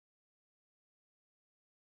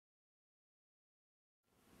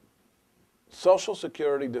Social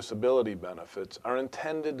Security disability benefits are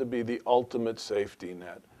intended to be the ultimate safety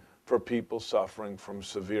net for people suffering from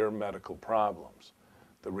severe medical problems.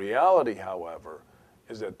 The reality, however,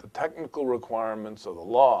 is that the technical requirements of the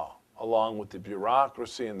law, along with the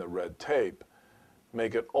bureaucracy and the red tape,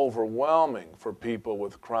 make it overwhelming for people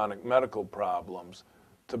with chronic medical problems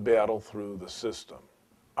to battle through the system.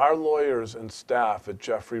 Our lawyers and staff at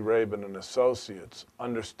Jeffrey Rabin and Associates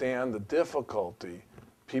understand the difficulty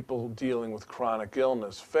people dealing with chronic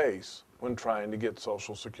illness face when trying to get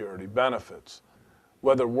Social Security benefits.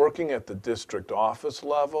 Whether working at the district office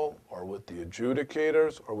level or with the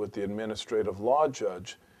adjudicators or with the administrative law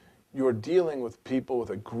judge, you're dealing with people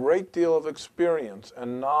with a great deal of experience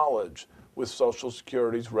and knowledge with Social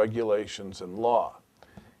Security's regulations and law.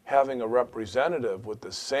 Having a representative with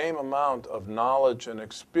the same amount of knowledge and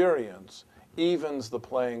experience evens the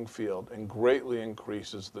playing field and greatly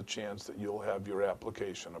increases the chance that you'll have your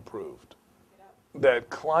application approved. That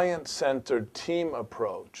client-centered team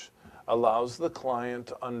approach allows the client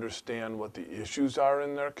to understand what the issues are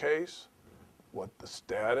in their case, what the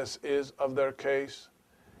status is of their case,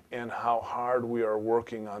 and how hard we are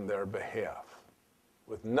working on their behalf.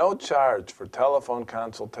 With no charge for telephone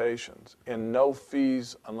consultations and no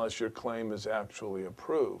fees unless your claim is actually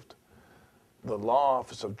approved, the law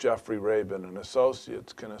office of Jeffrey Rabin and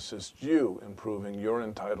Associates can assist you in proving your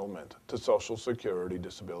entitlement to Social Security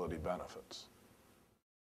disability benefits.